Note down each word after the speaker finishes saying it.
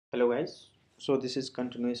Hello guys, so this is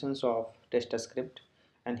continuations of test script,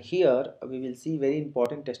 and here we will see very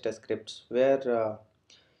important test scripts where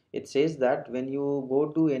it says that when you go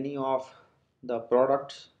to any of the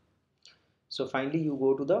products, so finally you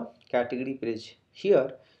go to the category page.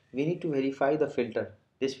 Here we need to verify the filter,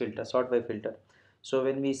 this filter, sort by filter. So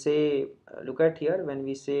when we say look at here, when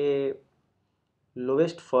we say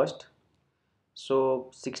lowest first,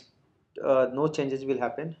 so no changes will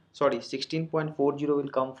happen, sorry, 16.40 will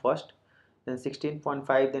come first, then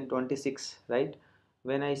 16.5, then 26, right?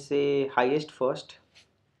 When I say highest first,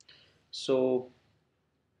 so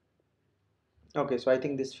okay, so I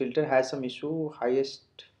think this filter has some issue.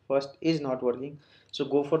 Highest first is not working, so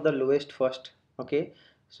go for the lowest first. Okay,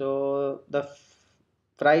 so the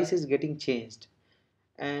price is getting changed,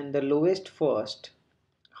 and the lowest first,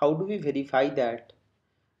 how do we verify that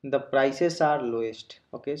the prices are lowest?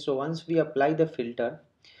 Okay, so once we apply the filter,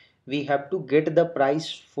 we have to get the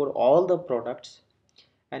price for all the products,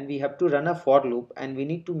 and we have to run a for loop, and we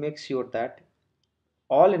need to make sure that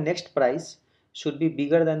all next price should be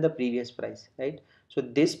bigger than the previous price, right? So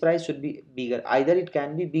this price should be bigger, either it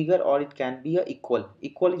can be bigger or it can be a equal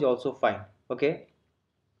is also fine. Okay,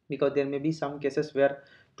 because there may be some cases where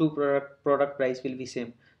two product price will be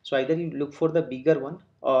same, so either you look for the bigger one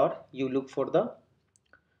or you look for the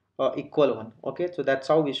equal one. Okay, so that's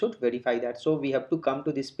how we should verify that. So we have to come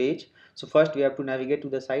to this page. So first we have to navigate to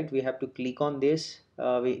the site, we have to click on this,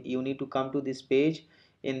 you need to come to this page.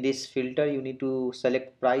 In this filter you need to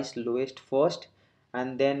select price lowest first,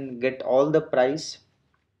 and then get all the price.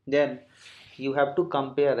 Then you have to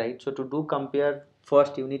compare, right? So to do compare,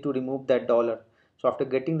 first you need to remove that dollar. So after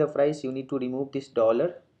getting the price, you need to remove this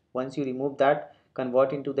dollar. Once you remove that,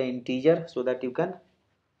 convert into the integer so that you can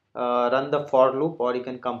run the for loop, or you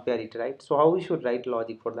can compare it, right? So how we should write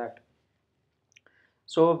logic for that?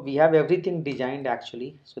 So we have everything designed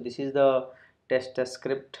actually. So this is the test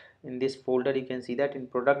script. In this folder you can see that in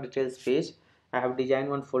product details page I have designed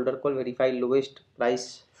one folder called verify lowest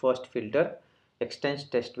price first filter, extends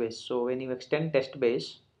test base. So when you extend test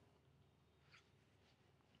base,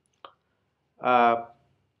 uh,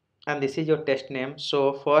 and this is your test name.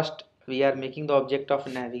 So first we are making the object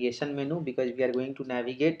of navigation menu because we are going to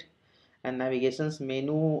navigate, and navigations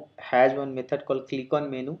menu has one method called click on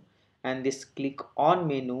menu, and this click on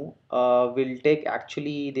menu will take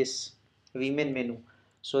actually this remain menu.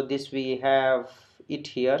 So this we have it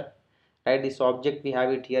here, right? This object we have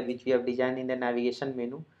it here, which we have designed in the navigation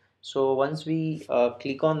menu. So once we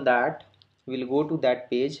click on that, we'll go to that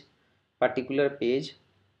page, particular page,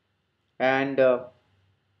 and uh,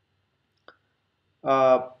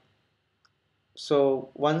 so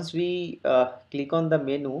once we click on the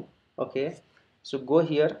menu, okay, so go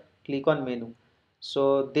here, click on menu.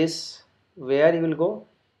 So this, where you will go,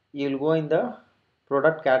 you will go in the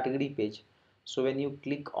product category page. So when you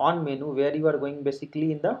click on menu, where you are going,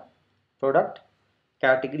 basically in the product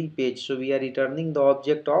category page. So we are returning the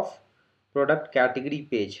object of product category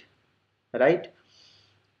page, right?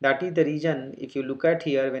 That is the reason, if you look at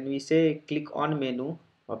here, when we say click on menu,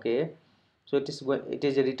 okay, so it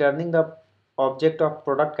is returning the object of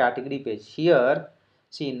product category page. Here,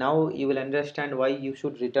 see, now you will understand why you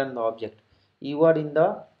should return the object. You are in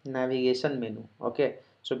the navigation menu. Okay,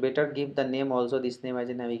 so better give the name also, this name as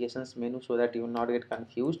a navigations menu, so that you will not get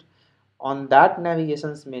confused. On that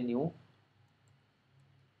navigations menu,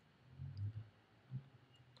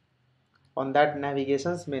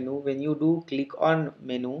 when you do click on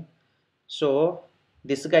menu, so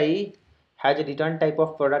this guy has a return type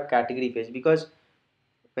of product category page, because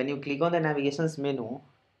when you click on the navigations menu,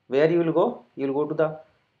 where you will go, you will go to the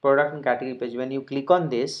product and category page. When you click on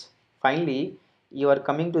this, finally you are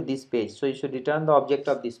coming to this page, so you should return the object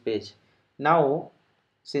of this page. Now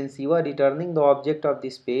since you are returning the object of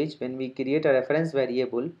this page, when we create a reference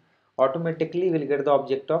variable, automatically we'll get the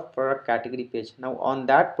object of product category page. Now on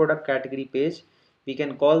that product category page, we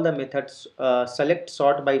can call the methods select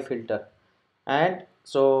sort by filter. And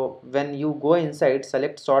so when you go inside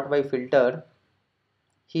select sort by filter,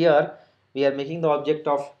 here we are making the object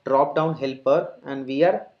of drop down helper, and we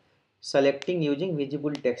are selecting using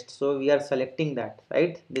visible text. So we are selecting that,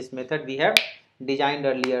 right? This method we have designed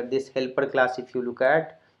earlier, this helper class. If you look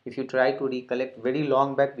at, if you try to recollect, very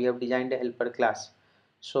long back we have designed a helper class.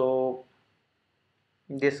 So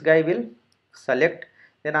this guy will select,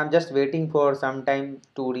 then I'm just waiting for some time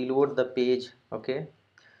to reload the page. Okay,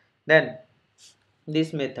 then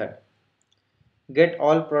this method get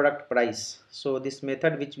all product price. So this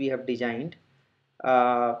method which we have designed,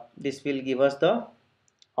 this will give us the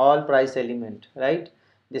all price element, right?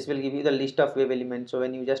 This will give you the list of web elements. So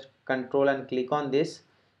when you just control and click on this,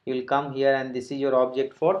 you will come here and this is your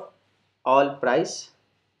object for all price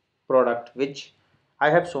product, which I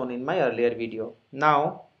have shown in my earlier video.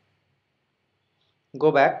 Now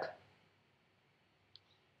go back.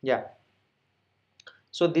 Yeah,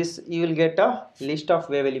 so this you will get a list of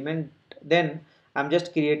wave element. Then I'm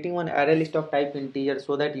just creating one array list of type integer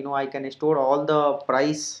so that I can store all the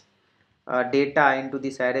price data into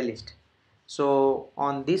this array list. So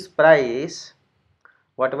on this price,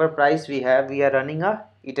 whatever price we have, we are running a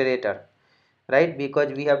iterator, right?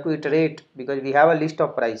 Because we have to iterate, because we have a list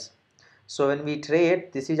of price. So when we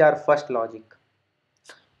iterate, this is our first logic.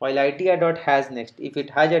 While itr.hasNext, if it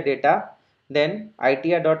has a data, then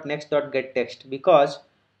itr.next.getText, because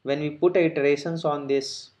when we put iterations on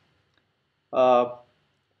this uh,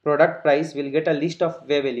 product price, we'll get a list of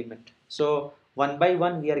wave element. So one by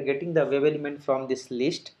one we are getting the wave element from this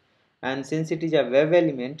list, and since it is a wave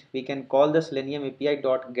element, we can call the Selenium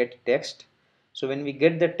API.getText. So when we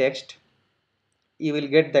get the text, you will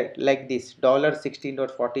get that like this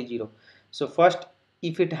 $16.40. So first,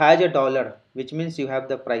 if it has a dollar, which means you have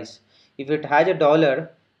the price. If it has a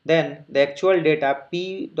dollar, then the actual data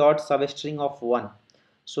p dot substring of 1.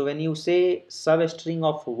 So when you say substring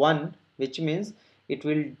of 1, which means it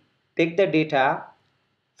will take the data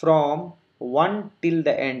from 1 till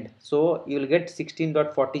the end. So you will get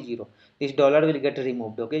 16.40. This dollar will get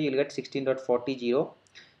removed. Okay, you will get 16.40,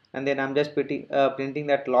 and then I'm just printing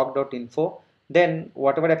that log.info. Then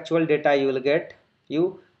whatever actual data you will get,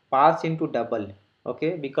 you pass into double.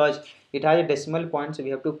 Okay, because it has a decimal point, so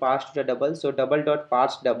we have to pass to the double. So double dot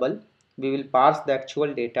parse double, we will parse the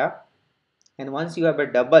actual data. And once you have a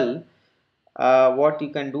double, what you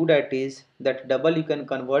can do, that is that double you can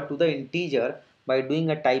convert to the integer by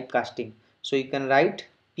doing a typecasting. So you can write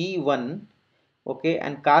p1, okay,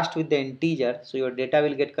 and cast with the integer, so your data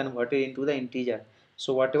will get converted into the integer.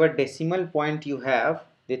 So whatever decimal point you have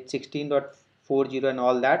with 16.40 and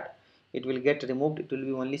all that, it will get removed. It will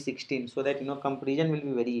be only 16, so that comparison will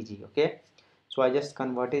be very easy. Okay, so I just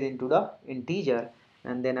converted into the integer,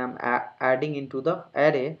 and then I'm adding into the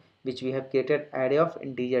array, which we have created array of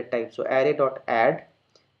integer type. So array dot add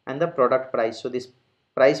and the product price, so this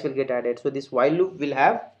price will get added. So this while loop will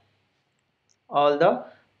have all the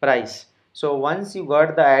price. So once you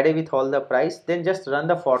got the array with all the price, then just run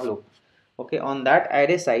the for loop. Okay, on that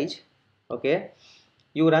array size, okay,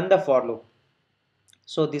 you run the for loop.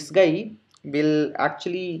 So this guy will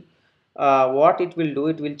actually what it will do,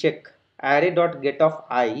 it will check array dot get of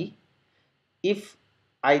I, if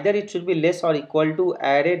either it should be less or equal to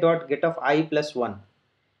array dot get of I plus 1.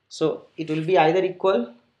 So it will be either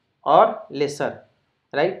equal or lesser,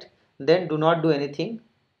 right? Then do not do anything.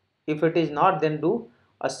 If it is not, then do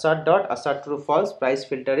assert dot assert true false, price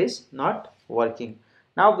filter is not working.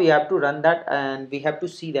 Now we have to run that, and we have to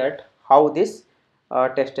see that how this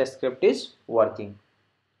test script is working.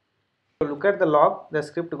 So look at the log, the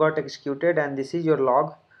script got executed, and this is your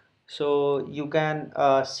log. So you can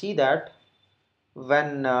see that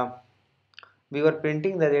when we were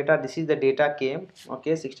printing the data, this is the data came.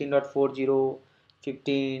 Okay, 16.40,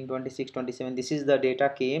 15, 26, 27, this is the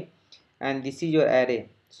data came, and this is your array.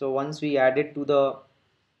 So once we added to the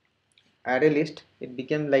array list, it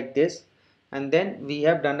became like this, and then we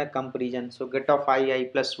have done a comparison. So get of I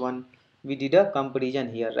plus 1, we did a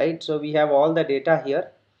comparison here, right? So we have all the data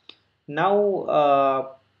here.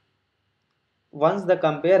 Now once the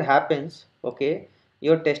compare happens, okay,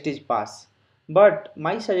 your test is pass. But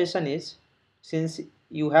my suggestion is, since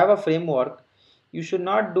you have a framework, you should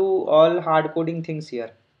not do all hard coding things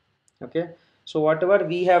here. Okay, so whatever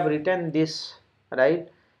we have written this, right,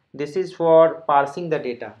 this is for parsing the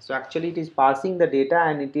data. So actually it is parsing the data,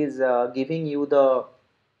 and it is giving you the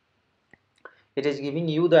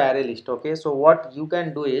array list. Okay, so what you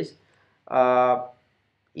can do is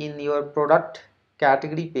in your product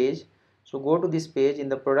category page, so go to this page. In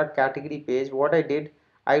the product category page, what I did,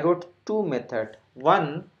 I wrote two methods.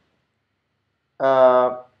 One,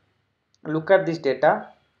 look at this data,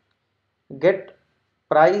 get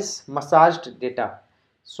price massaged data.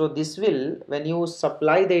 So this will, when you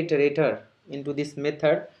supply the iterator into this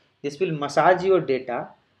method, this will massage your data,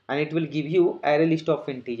 and it will give you array list of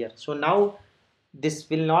integer. So now this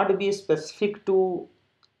will not be specific to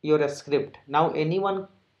your script. Now anyone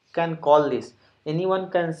can call this,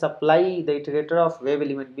 anyone can supply the iterator of wave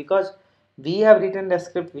element, because we have written a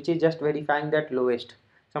script which is just verifying that lowest,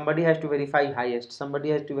 somebody has to verify highest, somebody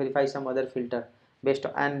has to verify some other filter based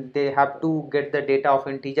on, and they have to get the data of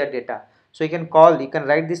integer data. So you can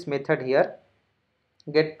write this method here,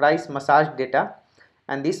 get price massaged data,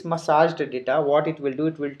 and this massaged data, what it will do,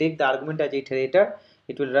 it will take the argument as iterator,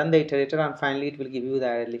 it will run the iterator, and finally it will give you the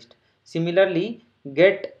array list. Similarly,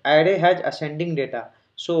 get array has ascending data.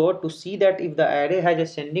 So to see that if the array has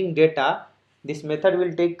ascending data, this method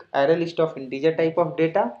will take array list of integer type of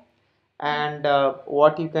data, and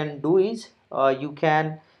what you can do is you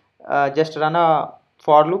can just run a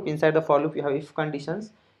for loop. Inside the for loop you have if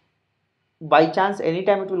conditions. By chance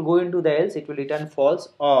anytime it will go into the else, it will return false,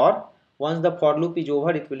 or once the for loop is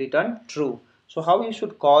over, it will return true. So how you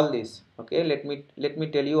should call this? Okay, let me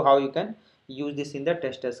tell you how you can use this in the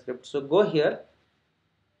test script. So go here,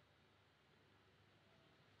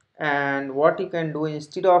 and what you can do,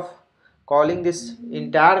 instead of calling this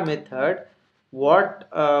entire method, what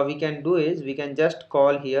we can do is we can just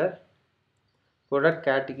call here product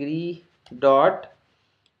category dot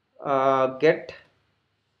get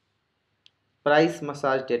price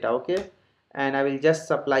massage data. Okay, and I will just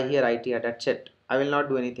supply here ITR. That's it. I will not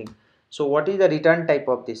do anything. So what is the return type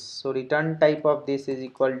of this? So return type of this is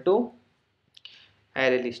equal to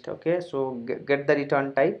array list. Okay, so get the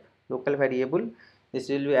return type local variable. This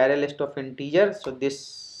will be array list of integer. So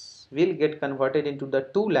this will get converted into the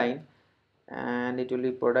two line, and it will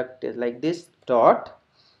be product is like this dot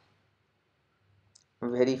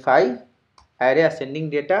verify array ascending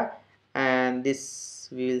data, and this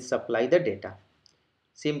we will supply the data.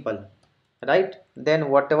 Simple, right? Then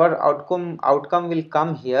whatever outcome will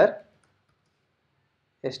come here,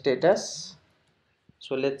 status.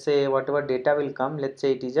 So let's say whatever data will come, let's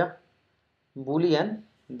say it is a boolean,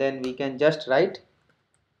 then we can just write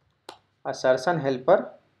assertion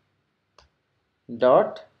helper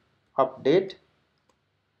dot update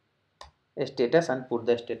status and put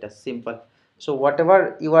the status. Simple. So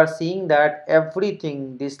whatever you are seeing, that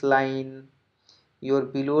everything, this line, your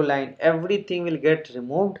below line, everything will get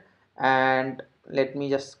removed. And let me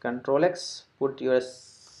just control X, put your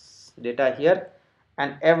data here,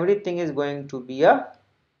 and everything is going to be a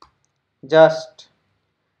just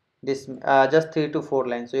this just 3 to 4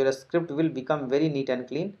 lines. So your script will become very neat and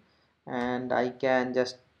clean, and I can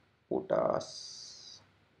just put a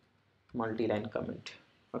multi-line comment.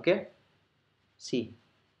 Okay, see,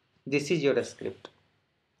 this is your script,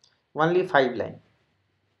 only 5 line,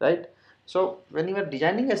 right? So when you are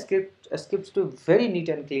designing a script to very neat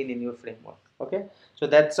and clean in your framework. Okay, so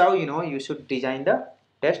that's how you should design the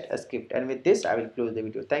test script. And with this I will close the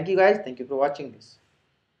video. Thank you guys, thank you for watching this.